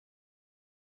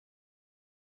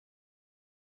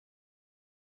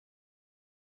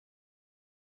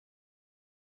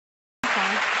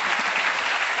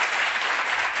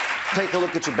take a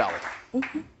look at your belly.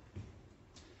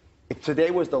 If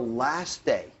today was the last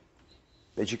day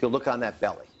that you could look on that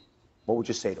belly, what would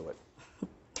you say to it?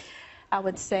 I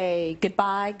would say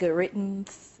goodbye, good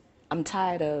riddance. I'm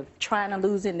tired of trying to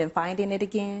lose it and then finding it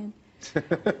again.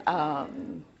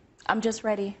 I'm just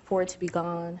ready for it to be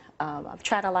gone. I've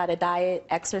tried a lot of diet,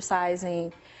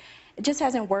 exercising. It just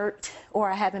hasn't worked, or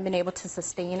I haven't been able to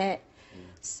sustain it.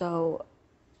 So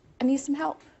I need some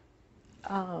help.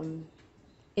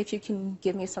 If you can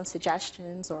give me some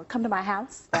suggestions or come to my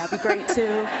house, that'd be great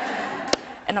too.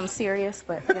 And I'm serious,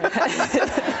 but yeah.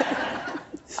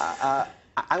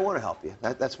 I want to help you.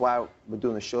 That's why we're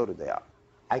doing the show today.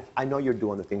 I know you're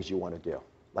doing the things you want to do,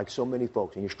 like so many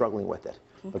folks, and you're struggling with it.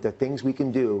 But there are things we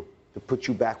can do to put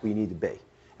you back where you need to be.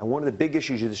 And one of the big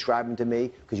issues you're describing to me,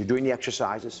 because you're doing the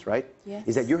exercises, right? Yes.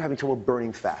 Is that you're having trouble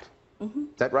burning fat. Is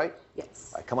that right?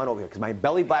 Yes. All right, come on over here, because my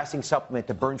belly blasting supplement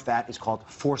to burn fat is called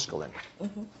Forskolin.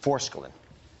 Forskolin.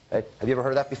 Have you ever heard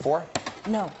of that before?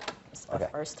 No, it's the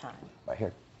first time. Right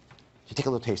here. You take a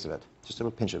little taste of it, just a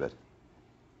little pinch of it.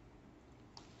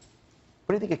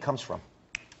 What do you think it comes from?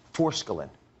 Forskolin.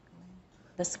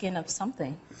 The skin of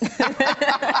something.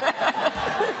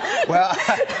 Well,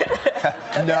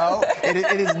 no,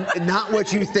 it is not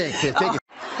what you think. Here, take it.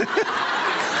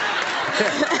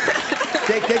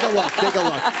 Take a look, take a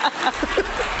look.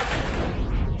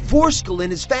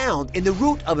 Forskolin is found in the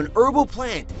root of an herbal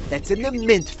plant that's in the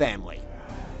mint family.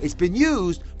 It's been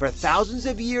used for thousands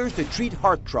of years to treat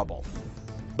heart trouble.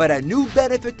 But a new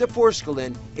benefit to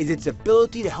Forskolin is its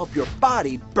ability to help your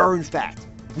body burn fat.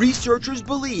 Researchers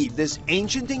believe this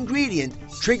ancient ingredient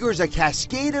triggers a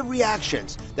cascade of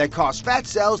reactions that cause fat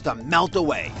cells to melt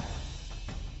away.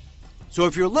 So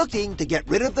if you're looking to get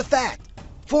rid of the fat,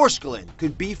 Forskolin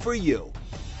could be for you.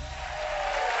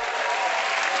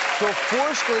 So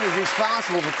Forskolin is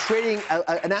responsible for creating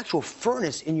an actual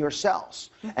furnace in your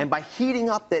cells. And by heating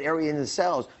up that area in the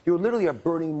cells, you literally are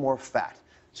burning more fat.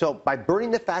 So by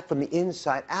burning the fat from the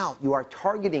inside out, you are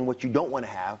targeting what you don't want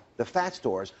to have, the fat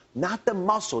stores, not the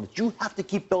muscle that you have to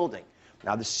keep building.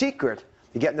 Now the secret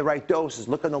to getting the right dose is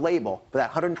look on the label for that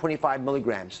 125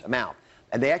 milligrams amount.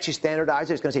 And they actually standardize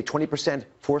it. It's going to say 20%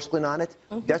 Forskolin on it.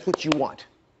 That's what you want.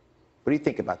 What do you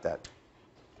think about that?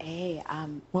 Hey,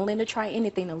 I'm willing to try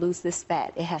anything to lose this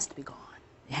fat. It has to be gone.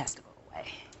 It has to go away.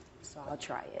 So I'll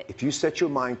try it. If you set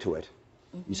your mind to it,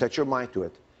 you set your mind to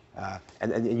it,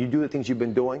 and you do the things you've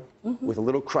been doing, with a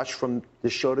little crutch from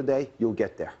this show today, you'll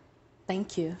get there.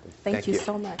 Thank you. Thank you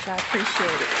so much. I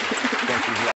appreciate it.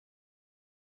 Thank you.